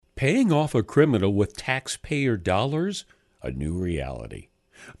Paying off a criminal with taxpayer dollars? A new reality.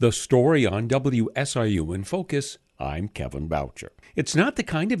 The story on WSIU InFocus. I'm Kevin Boucher. It's not the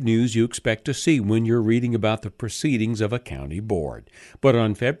kind of news you expect to see when you're reading about the proceedings of a county board. But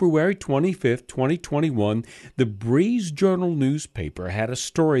on February 25, 2021, the Breeze Journal newspaper had a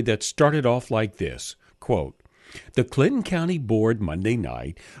story that started off like this, quote, "The Clinton County Board Monday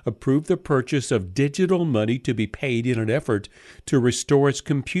night approved the purchase of digital money to be paid in an effort to restore its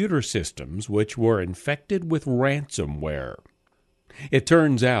computer systems, which were infected with ransomware." It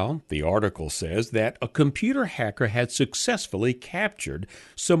turns out, the article says, that a computer hacker had successfully captured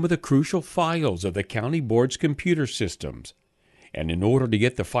some of the crucial files of the county board's computer systems. And in order to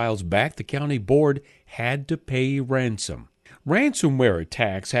get the files back, the county board had to pay ransom. Ransomware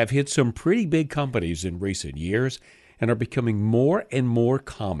attacks have hit some pretty big companies in recent years and are becoming more and more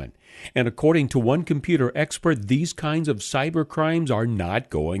common. And according to one computer expert, these kinds of cybercrimes are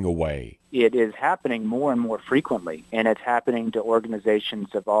not going away. It is happening more and more frequently, and it's happening to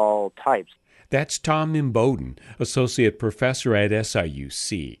organizations of all types. That's Tom Imboden, associate professor at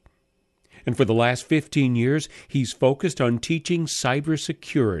SIUC. And for the last 15 years, he's focused on teaching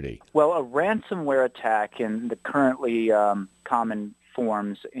cybersecurity. Well, a ransomware attack in the currently common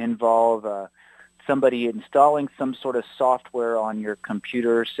forms involve somebody installing some sort of software on your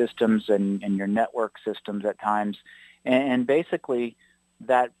computer systems and your network systems at times. And basically,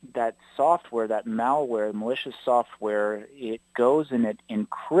 that software, that malware, malicious software, it goes and it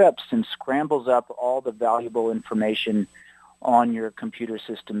encrypts and scrambles up all the valuable information on your computer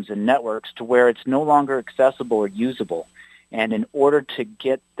systems and networks to where it's no longer accessible or usable. And in order to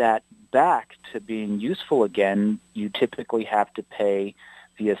get that back to being useful again, you typically have to pay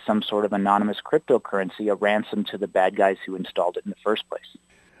via some sort of anonymous cryptocurrency a ransom to the bad guys who installed it in the first place.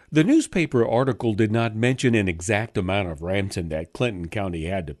 The newspaper article did not mention an exact amount of ransom that Clinton County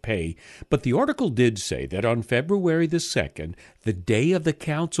had to pay, but the article did say that on February the 2nd, the day of the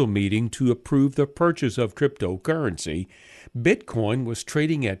council meeting to approve the purchase of cryptocurrency, Bitcoin was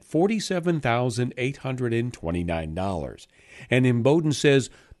trading at $47,829. And Imboden says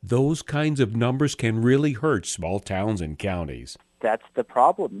those kinds of numbers can really hurt small towns and counties. That's the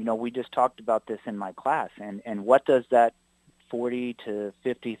problem. You know, we just talked about this in my class. And what does that $40,000 to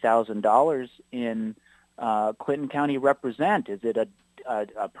 $50,000 in Clinton County represent? Is it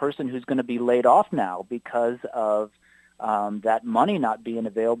a person who's going to be laid off now because of that money not being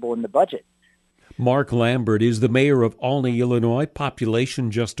available in the budget? Mark Lambert is the mayor of Olney, Illinois, population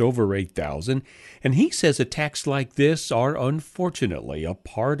just over 8,000, and he says attacks like this are unfortunately a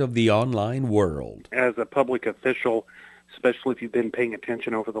part of the online world. As a public official, especially if you've been paying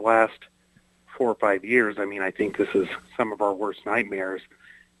attention over the last 4 or 5 years, I think this is some of our worst nightmares,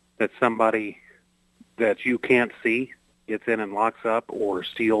 that somebody that you can't see gets in and locks up or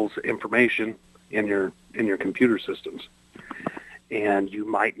steals information in your computer systems. And you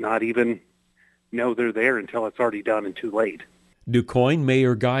might not even know they're there until it's already done and too late. DuQuoin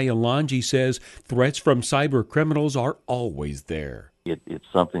Mayor Guy Alonji says threats from cyber criminals are always there. It's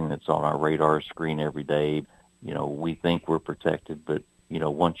something that's on our radar screen every day. You know, we think we're protected, but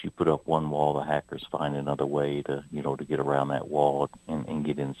once you put up one wall, the hackers find another way to get around that wall and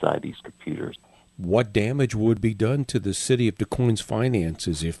get inside these computers. What damage would be done to the city of DuQuoin's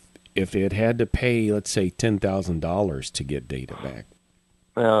finances if it had to pay, let's say, $10,000 to get data back?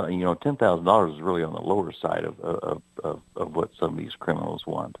 Well, $10,000 is really on the lower side of what some of these criminals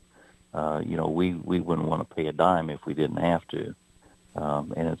want. We wouldn't want to pay a dime if we didn't have to.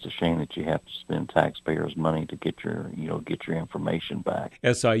 And it's a shame that you have to spend taxpayers' money to get your information back.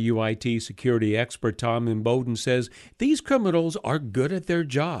 SIUIT security expert Tom Imboden says these criminals are good at their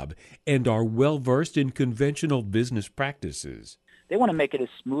job and are well-versed in conventional business practices. They want to make it as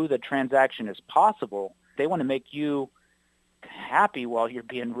smooth a transaction as possible. They want to make you happy while you're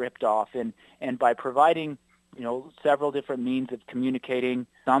being ripped off. And by providing, several different means of communicating,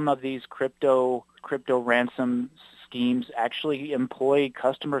 some of these crypto ransom schemes actually employ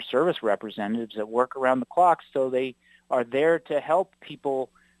customer service representatives that work around the clock, so they are there to help people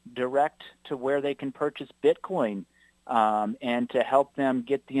direct to where they can purchase Bitcoin and to help them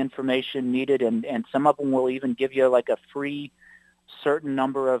get the information needed. And some of them will even give you like a free certain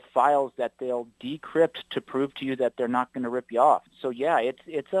number of files that they'll decrypt to prove to you that they're not going to rip you off. So yeah,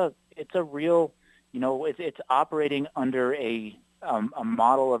 it's a real, it's operating under a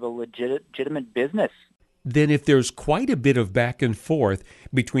model of a legitimate business. Then if there's quite a bit of back and forth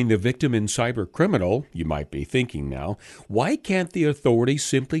between the victim and cybercriminal, you might be thinking now, why can't the authorities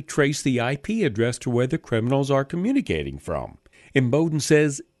simply trace the IP address to where the criminals are communicating from? Imboden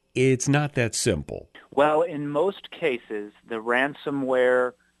says it's not that simple. Well, in most cases, the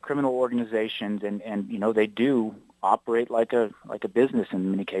ransomware criminal organizations, and they do operate like a business in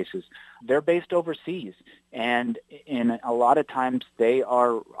many cases. They're based overseas, and in a lot of times they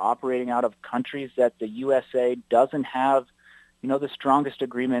are operating out of countries that the USA doesn't have, the strongest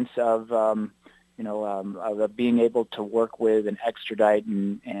agreements of being able to work with and extradite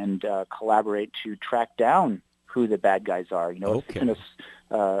and collaborate to track down who the bad guys are. If it's in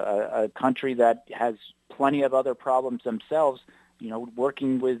a country that has plenty of other problems themselves,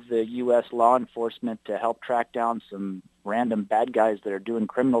 working with the U.S. law enforcement to help track down some random bad guys that are doing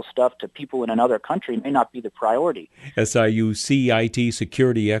criminal stuff to people in another country may not be the priority. SIU CIT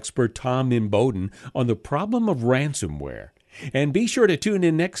security expert Tom Imboden on the problem of ransomware. And be sure to tune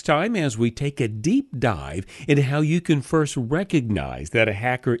in next time as we take a deep dive into how you can first recognize that a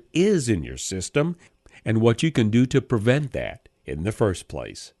hacker is in your system and what you can do to prevent that in the first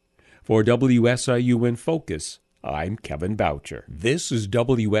place. For WSIU InFocus, I'm Kevin Boucher. This is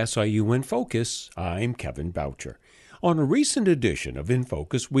WSIU InFocus. I'm Kevin Boucher. On a recent edition of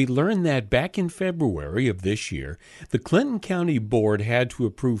InFocus, we learned that back in February of this year, the Clinton County Board had to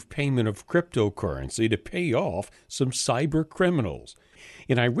approve payment of cryptocurrency to pay off some cyber criminals.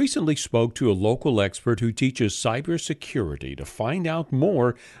 And I recently spoke to a local expert who teaches cybersecurity to find out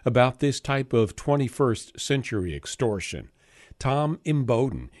more about this type of 21st century extortion. Tom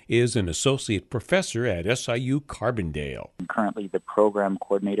Imboden is an associate professor at SIU Carbondale. I'm currently the program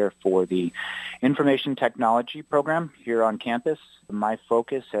coordinator for the information technology program here on campus. My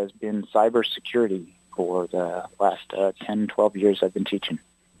focus has been cybersecurity for the last 10, 12 years I've been teaching.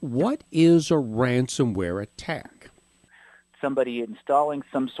 What is a ransomware attack? Somebody installing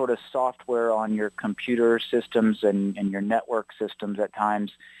some sort of software on your computer systems and your network systems at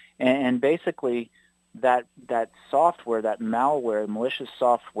times, and basically that software, that malware, malicious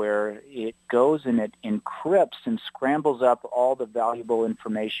software, it goes and it encrypts and scrambles up all the valuable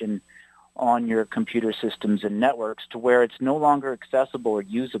information on your computer systems and networks to where it's no longer accessible or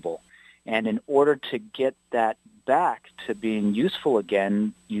usable. And in order to get that back to being useful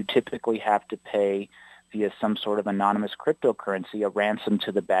again, you typically have to pay via some sort of anonymous cryptocurrency, a ransom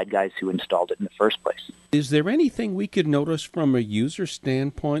to the bad guys who installed it in the first place. Is there anything we could notice from a user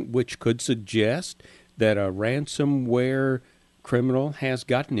standpoint which could suggest that a ransomware criminal has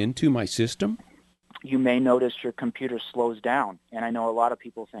gotten into my system? You may notice your computer slows down. And I know a lot of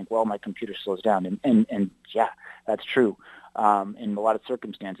people think, well, my computer slows down. And yeah, that's true in a lot of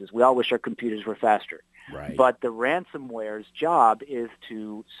circumstances. We all wish our computers were faster. Right. But the ransomware's job is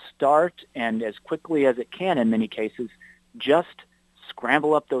to start and as quickly as it can in many cases, just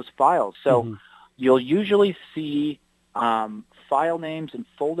scramble up those files. So you'll usually see file names and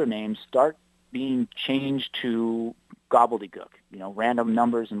folder names start being changed to gobbledygook, random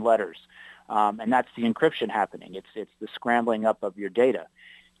numbers and letters. And that's the encryption happening. It's the scrambling up of your data.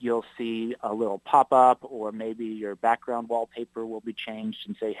 You'll see a little pop-up, or maybe your background wallpaper will be changed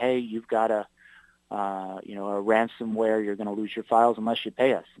and say, hey, you've got a ransomware, you're going to lose your files unless you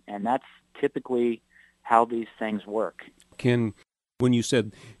pay us. And that's typically how these things work. When you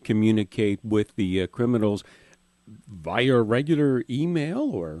said communicate with the criminals via regular email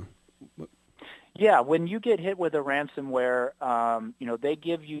or? Yeah, when you get hit with a ransomware, they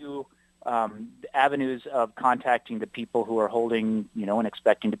give you avenues of contacting the people who are holding, and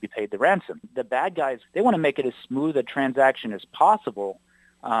expecting to be paid the ransom. The bad guys, they want to make it as smooth a transaction as possible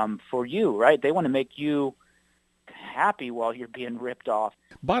for you, right? They want to make you happy while you're being ripped off.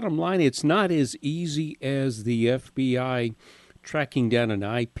 Bottom line, it's not as easy as the FBI tracking down an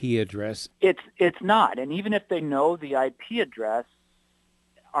IP address. It's not. And even if they know the IP address,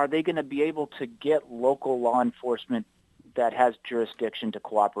 are they going to be able to get local law enforcement that has jurisdiction to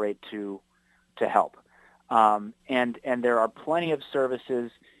cooperate to help? And there are plenty of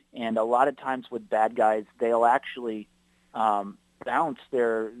services, and a lot of times with bad guys, they'll actually bounce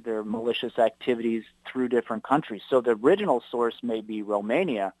their malicious activities through different countries. So the original source may be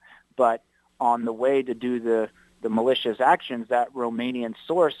Romania, but on the way to do the malicious actions, that Romanian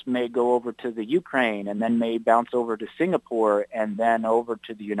source may go over to the Ukraine and then may bounce over to Singapore and then over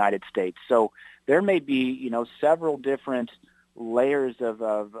to the United States. So there may be, several different layers of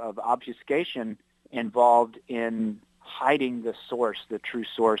obfuscation involved in hiding the source, the true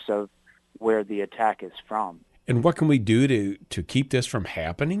source of where the attack is from. And what can we do to keep this from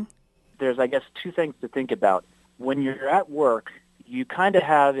happening? There's, I guess, two things to think about. When you're at work, you kind of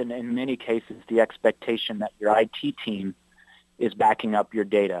have, in many cases, the expectation that your IT team is backing up your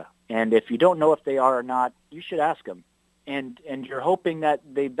data. And if you don't know if they are or not, you should ask them. And you're hoping that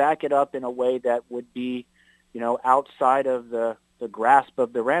they back it up in a way that would be, outside of the grasp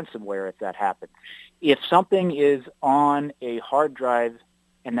of the ransomware if that happens. If something is on a hard drive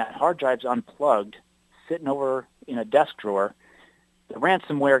and that hard drive's unplugged, sitting over in a desk drawer, the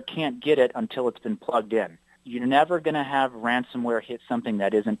ransomware can't get it until it's been plugged in. You're never going to have ransomware hit something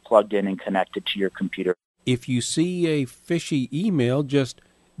that isn't plugged in and connected to your computer. If you see a fishy email, just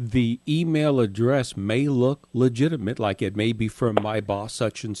the email address may look legitimate, like it may be from my boss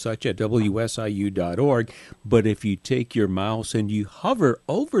such and such at WSIU.org, but if you take your mouse and you hover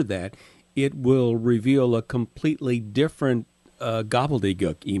over that, it will reveal a completely different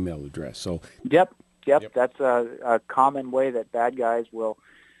gobbledygook email address. So, Yep. That's a common way that bad guys will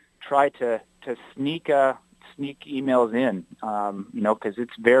try to sneak emails in, because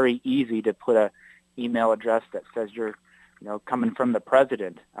it's very easy to put a email address that says you're, coming from the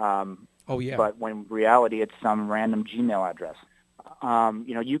president. But when in reality it's some random Gmail address.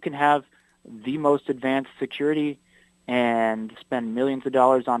 You can have the most advanced security and spend millions of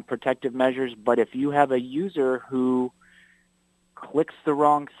dollars on protective measures, but if you have a user who clicks the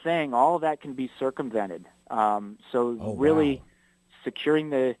wrong thing, all of that can be circumvented. Securing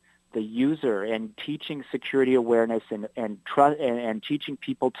the user and teaching security awareness and teaching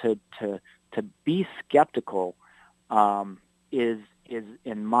people to be skeptical is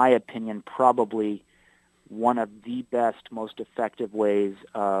in my opinion probably one of the best, most effective ways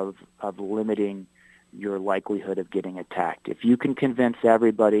of limiting your likelihood of getting attacked. If you can convince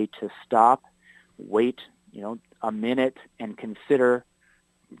everybody to stop, wait, a minute and consider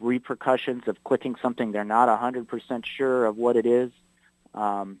repercussions of clicking something they're not 100% sure of what it is,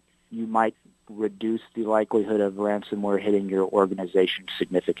 you might reduce the likelihood of ransomware hitting your organization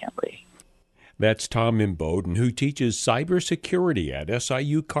significantly. That's Tom Imboden, who teaches cybersecurity at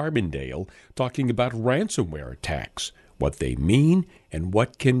SIU Carbondale, talking about ransomware attacks, what they mean, and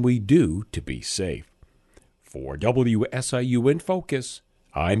what can we do to be safe. For WSIU InFocus,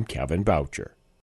 I'm Kevin Boucher.